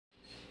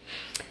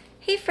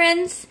Hey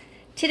friends,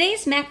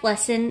 today's math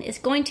lesson is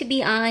going to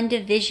be on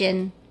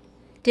division.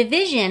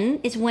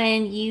 Division is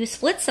when you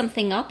split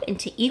something up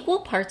into equal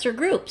parts or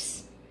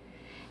groups.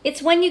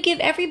 It's when you give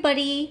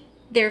everybody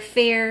their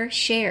fair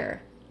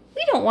share.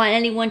 We don't want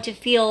anyone to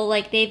feel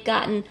like they've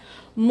gotten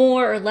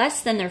more or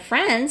less than their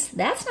friends.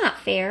 That's not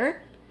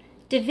fair.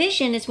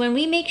 Division is when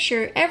we make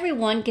sure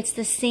everyone gets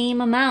the same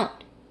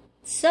amount.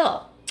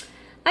 So,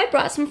 I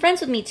brought some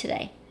friends with me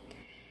today.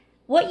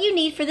 What you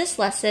need for this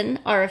lesson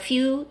are a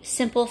few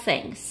simple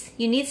things.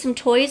 You need some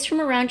toys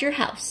from around your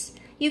house.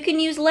 You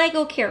can use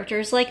Lego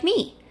characters like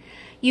me.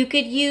 You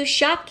could use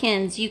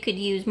Shopkins. You could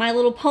use My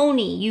Little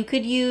Pony. You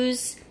could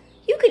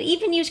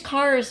even use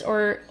cars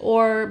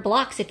or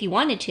blocks if you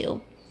wanted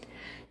to.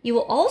 You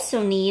will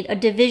also need a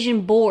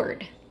division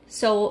board.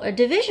 So a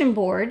division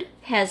board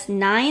has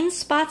 9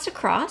 spots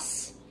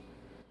across.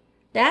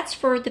 That's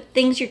for the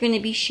things you're going to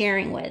be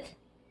sharing with.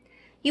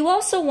 You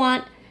also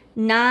want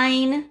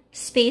 9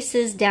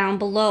 spaces down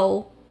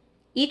below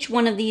each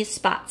one of these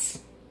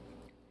spots.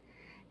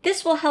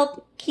 This will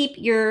help keep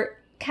your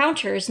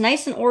counters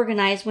nice and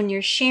organized when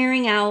you're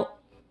sharing out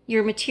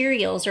your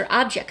materials or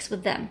objects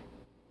with them.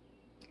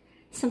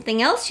 Something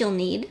else you'll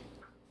need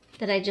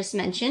that I just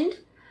mentioned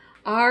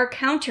are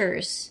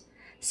counters.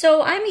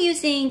 So I'm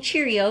using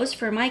Cheerios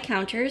for my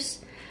counters.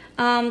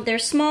 They're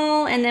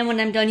small, and then when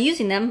I'm done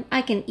using them,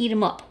 I can eat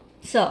them up.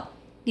 So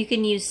you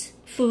can use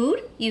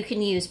food, you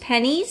can use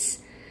pennies,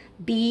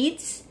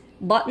 beads,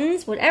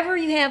 buttons, whatever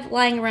you have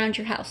lying around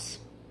your house.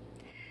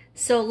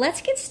 So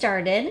let's get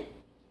started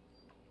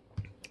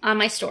on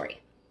my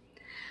story.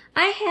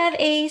 I have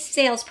a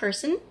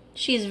salesperson.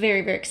 She's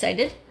very, very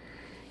excited.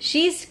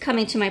 She's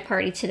coming to my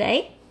party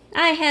today.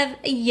 I have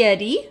a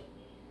Yeti.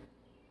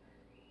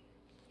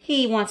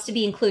 He wants to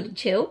be included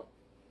too.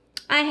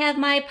 I have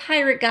my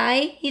pirate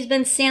guy. He's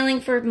been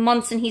sailing for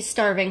months and he's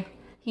starving.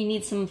 He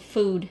needs some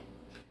food.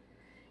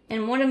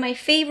 And one of my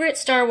favorite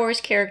Star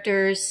Wars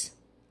characters,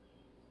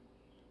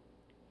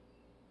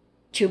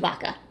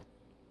 Chewbacca.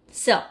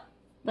 So,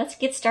 let's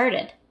get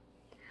started.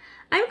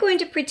 I'm going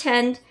to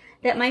pretend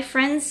that my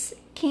friends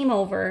came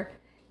over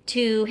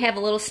to have a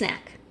little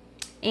snack.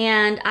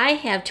 And I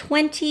have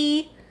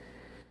 20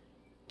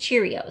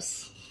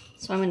 Cheerios.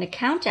 So I'm going to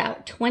count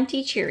out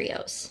 20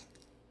 Cheerios.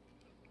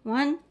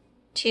 1,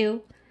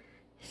 2,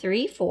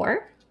 3,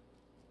 4,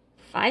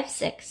 5,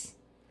 6,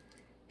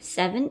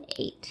 7,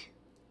 8,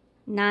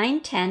 9,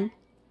 10,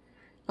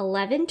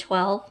 11,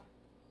 12,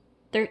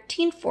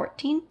 13,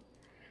 14,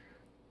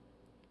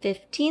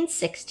 15,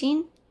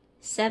 16,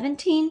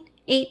 17,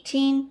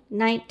 18,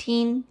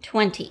 19,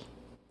 20.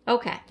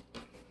 Okay.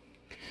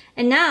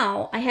 And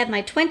now I have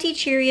my 20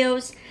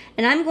 Cheerios,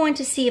 and I'm going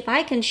to see if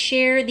I can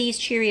share these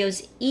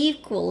Cheerios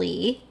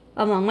equally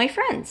among my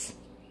friends.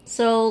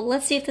 So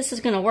let's see if this is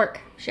going to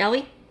work, shall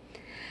we?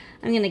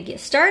 I'm going to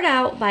start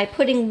out by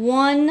putting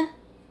one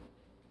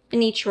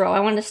in each row.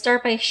 I want to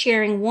start by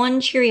sharing one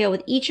Cheerio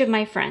with each of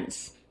my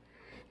friends.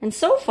 And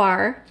so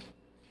far,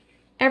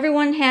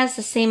 everyone has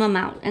the same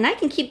amount. And I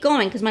can keep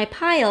going because my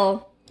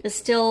pile is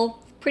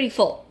still pretty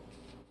full.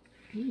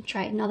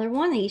 Try another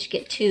one. They each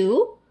get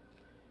 2.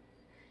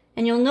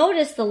 And you'll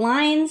notice the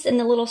lines and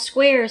the little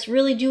squares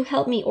really do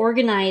help me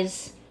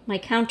organize my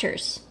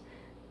counters.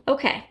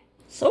 Okay,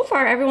 so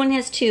far everyone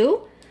has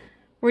 2.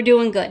 We're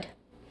doing good.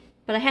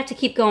 But I have to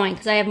keep going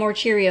because I have more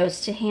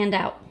Cheerios to hand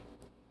out.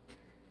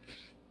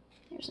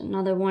 There's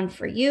another one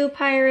for you,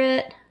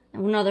 Pirate.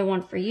 And another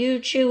one for you,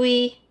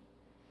 Chewy.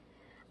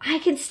 I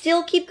can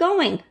still keep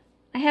going.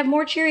 I have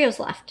more Cheerios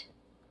left.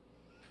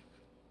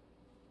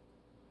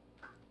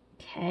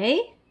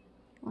 Okay,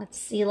 let's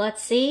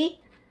see.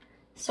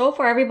 So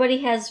far, everybody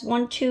has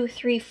 1, 2,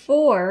 3,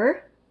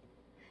 4.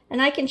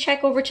 And I can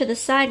check over to the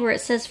side where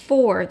it says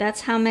 4.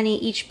 That's how many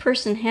each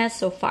person has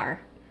so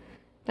far.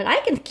 But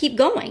I can keep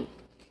going.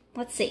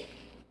 Let's see.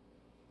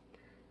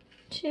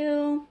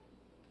 2.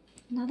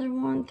 Another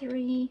 1,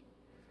 3.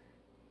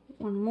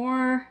 One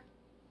more.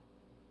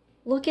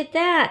 Look at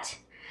that.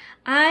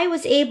 I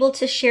was able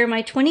to share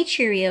my 20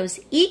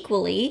 Cheerios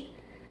equally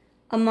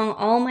among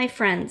all my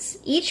friends.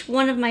 Each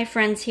one of my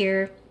friends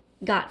here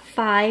got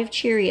 5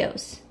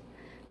 Cheerios.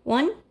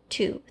 1,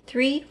 2,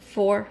 3,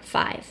 4,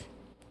 5.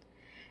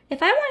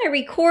 If I want to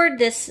record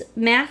this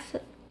math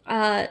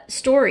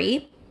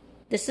story,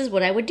 this is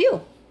what I would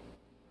do.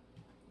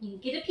 You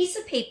get a piece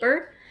of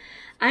paper.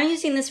 I'm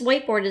using this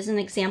whiteboard as an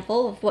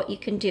example of what you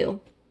can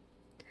do.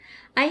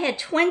 I had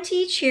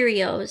 20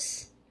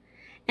 Cheerios,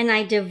 and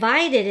I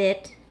divided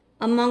it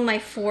among my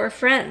 4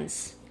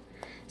 friends.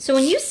 So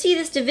when you see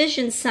this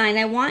division sign,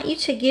 I want you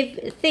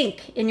to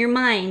think in your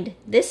mind,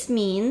 this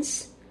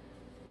means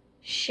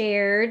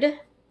shared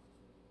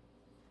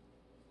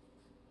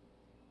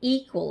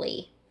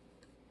equally.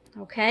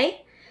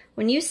 Okay?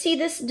 When you see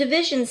this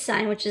division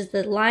sign, which is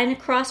the line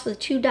across with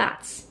 2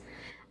 dots,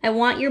 I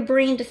want your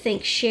brain to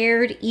think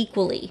shared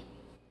equally.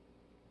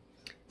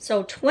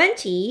 So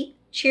 20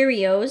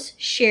 Cheerios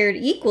shared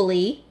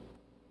equally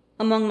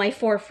among my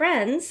 4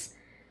 friends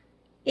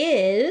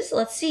is,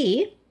 let's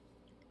see,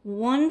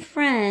 one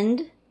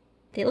friend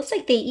It looks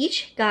like they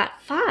each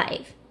got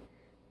 5.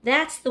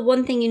 That's the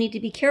one thing you need to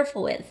be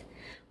careful with.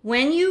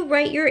 When you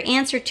write your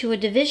answer to a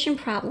division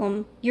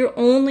problem, you're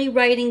only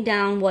writing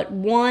down what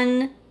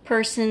one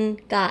person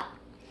got,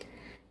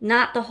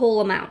 not the whole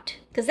amount.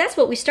 Because that's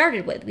what we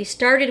started with. We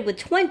started with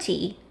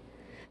 20,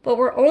 but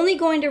we're only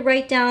going to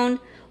write down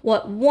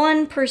what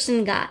one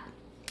person got.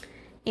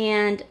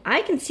 And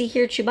I can see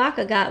here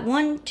Chewbacca got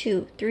 1,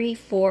 2, 3,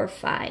 4,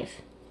 5.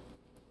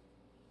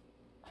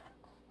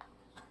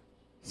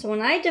 So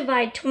when I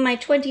divide my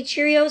 20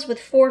 Cheerios with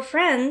 4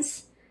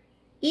 friends,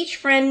 each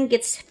friend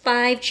gets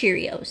 5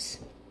 Cheerios.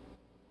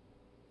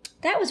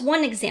 That was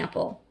one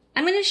example.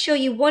 I'm going to show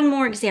you one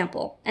more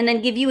example and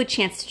then give you a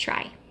chance to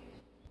try.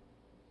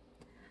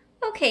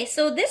 Okay,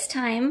 so this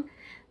time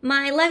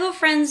my Lego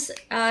friends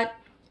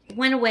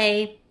went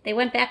away. They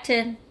went back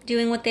to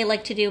doing what they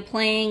like to do,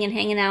 playing and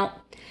hanging out.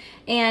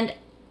 And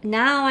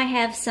now I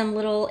have some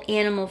little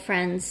animal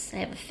friends. I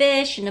have a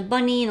fish and a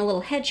bunny and a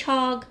little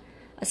hedgehog,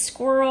 a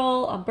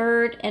squirrel, a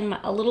bird, and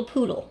a little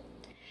poodle.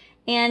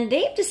 And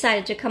they've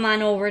decided to come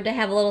on over to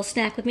have a little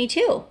snack with me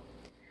too.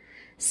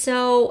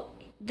 So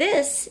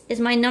this is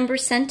my number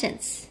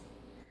sentence.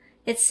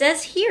 It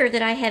says here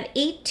that I have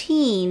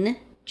 18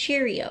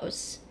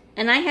 Cheerios,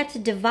 and I have to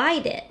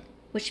divide it,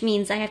 which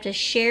means I have to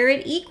share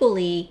it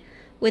equally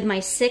with my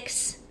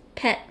 6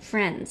 pet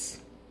friends.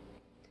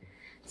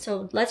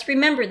 So let's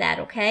remember that,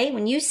 okay?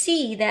 When you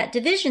see that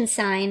division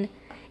sign,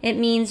 it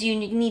means you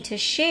need to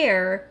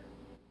share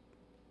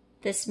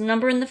this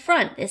number in the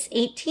front, this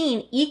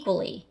 18,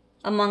 equally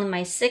among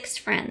my 6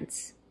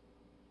 friends.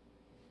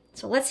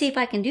 So let's see if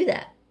I can do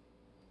that.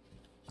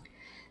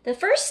 The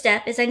first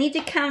step is I need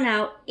to count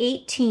out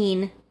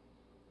 18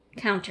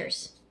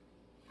 counters,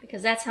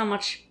 because that's how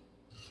much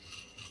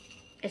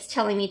it's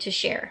telling me to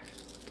share.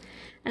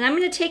 And I'm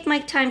going to take my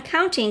time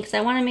counting because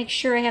I want to make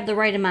sure I have the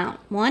right amount.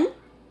 1,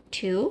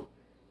 2,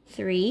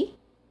 3,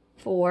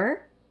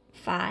 4,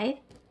 5,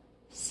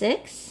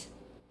 6,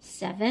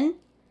 7,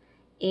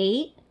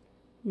 8,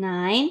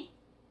 9,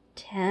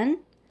 10,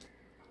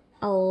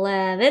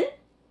 11,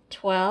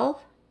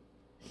 12,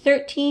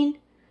 13,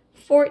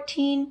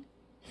 14,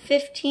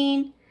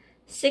 15,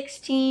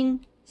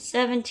 16,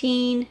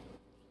 17,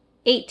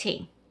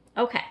 18.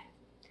 Okay.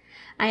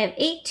 I have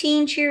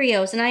 18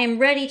 Cheerios and I am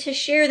ready to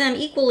share them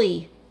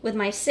equally with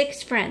my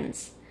 6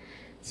 friends.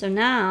 So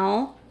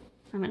now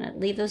I'm going to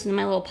leave those in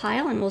my little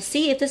pile and we'll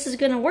see if this is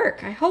going to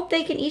work. I hope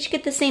they can each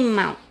get the same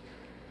amount.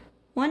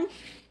 1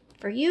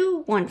 for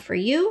you, 1 for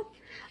you.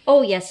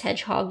 Oh yes,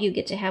 Hedgehog, you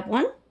get to have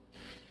 1.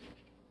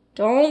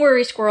 Don't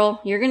worry, Squirrel,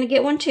 you're going to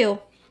get 1 too.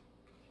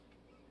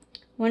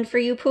 1 for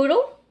you,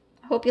 Poodle.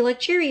 I hope you like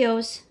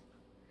Cheerios.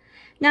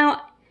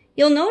 Now,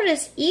 you'll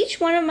notice each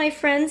one of my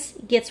friends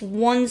gets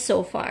 1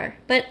 so far,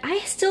 but I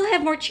still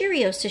have more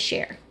Cheerios to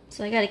share.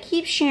 So I got to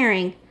keep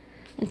sharing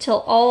until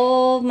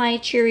all my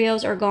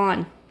Cheerios are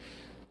gone.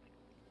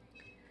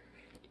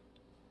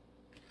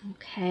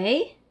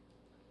 Okay.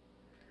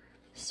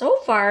 So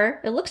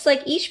far, it looks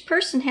like each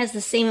person has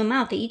the same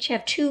amount. They each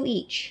have 2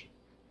 each.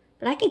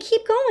 But I can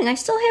keep going. I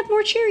still have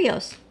more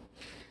Cheerios.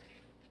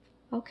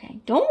 Okay.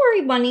 Don't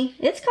worry, Bunny.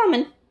 It's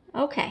coming.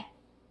 Okay.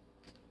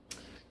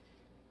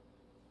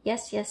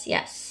 Yes, yes,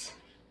 yes.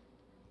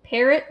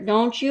 Parrot,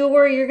 don't you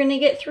worry. You're going to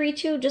get 3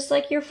 too, just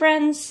like your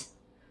friends.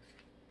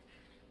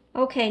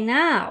 Okay,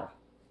 now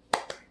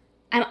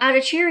I'm out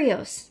of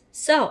Cheerios.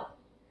 So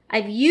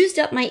I've used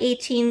up my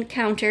 18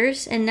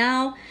 counters, and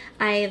now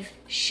I've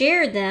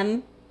shared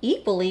them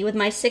equally with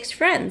my 6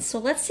 friends. So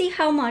let's see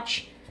how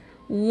much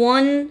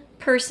one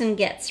person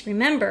gets.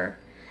 Remember,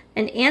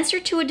 an answer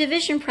to a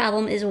division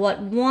problem is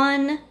what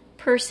one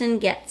person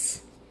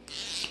gets.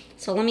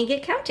 So let me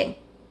get counting.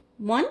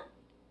 1,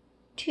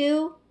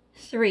 2,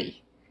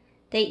 3.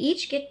 They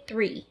each get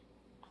 3.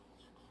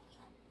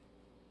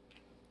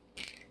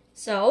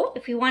 So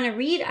if we want to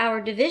read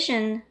our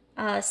division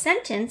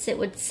sentence, it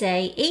would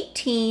say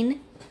 18,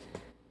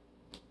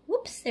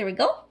 whoops, there we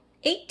go.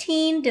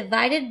 18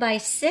 divided by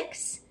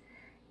 6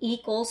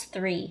 equals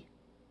 3.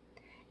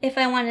 If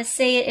I want to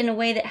say it in a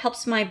way that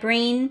helps my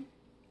brain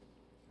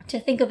to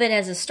think of it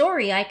as a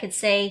story, I could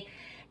say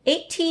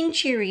 18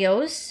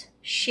 Cheerios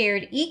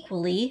shared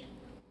equally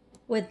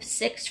with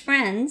 6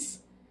 friends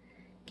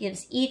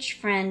gives each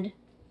friend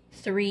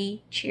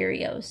 3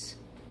 Cheerios.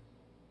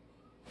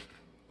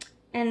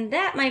 And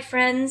that, my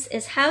friends,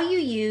 is how you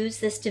use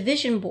this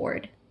division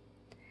board.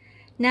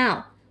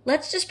 Now,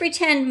 let's just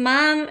pretend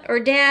Mom or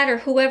Dad or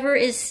whoever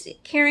is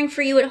caring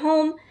for you at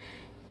home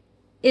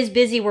is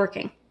busy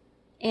working.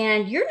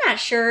 And you're not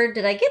sure,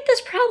 did I get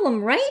this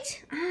problem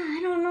right? I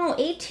don't know,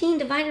 18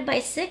 divided by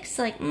 6,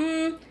 I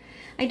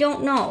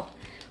don't know.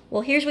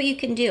 Well, here's what you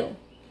can do.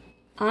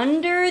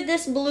 Under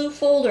this blue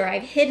folder,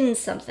 I've hidden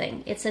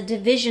something. It's a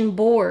division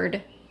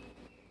board.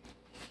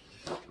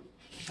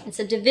 It's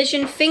a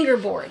division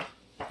fingerboard.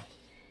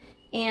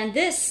 And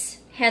this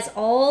has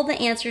all the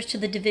answers to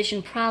the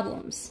division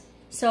problems.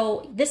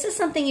 So this is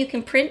something you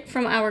can print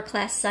from our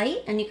class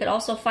site, and you could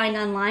also find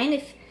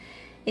online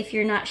if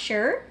you're not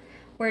sure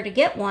where to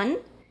get one.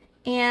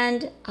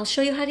 And I'll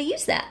show you how to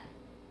use that.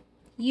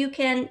 you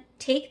can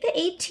take the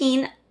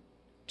 18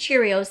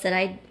 Cheerios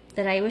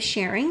that I was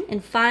sharing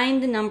and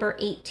find the number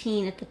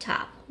 18 at the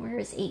top. Where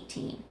is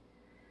 18?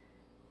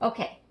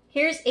 Okay,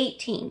 here's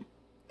 18.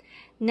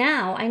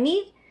 Now I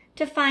need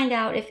to find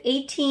out if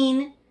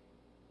 18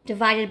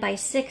 divided by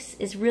 6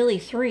 is really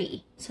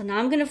 3. So now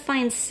I'm going to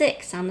find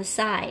 6 on the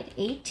side.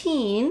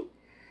 18,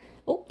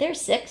 oh,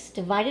 there's 6,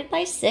 divided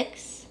by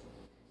 6.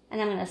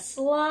 And I'm going to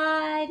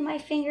slide my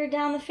finger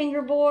down the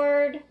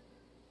fingerboard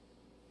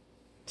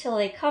till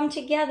they come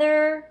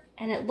together,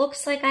 and it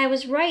looks like I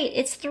was right.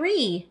 It's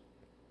 3.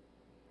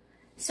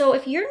 So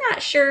if you're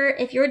not sure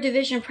if your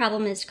division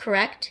problem is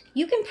correct,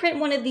 you can print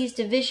one of these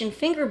division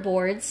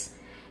fingerboards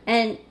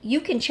and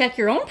you can check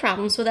your own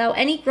problems without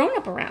any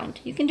grown-up around.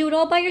 You can do it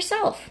all by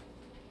yourself.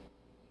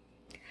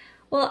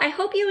 Well, I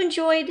hope you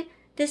enjoyed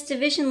this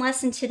division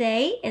lesson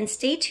today, and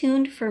stay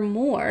tuned for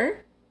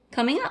more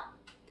coming up.